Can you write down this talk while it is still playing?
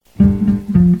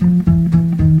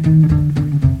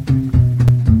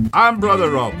I'm Brother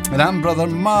Rob. And I'm Brother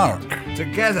Mark.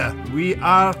 Together, we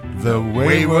are the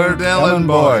Wayward Ellen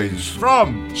Boys.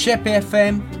 From Shep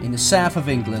FM in the south of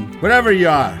England. Wherever you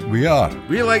are. We are.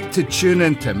 We like to tune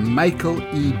into Michael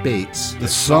E. Bates, the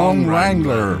song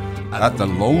Wrangler, at the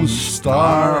Lone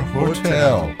Star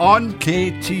Hotel. On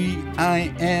KTIM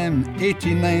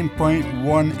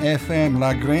 89.1 FM,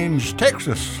 La Grange,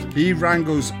 Texas. He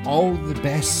wrangles all the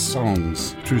best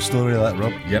songs. True story, that,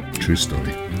 Rob? Yep, true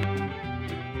story.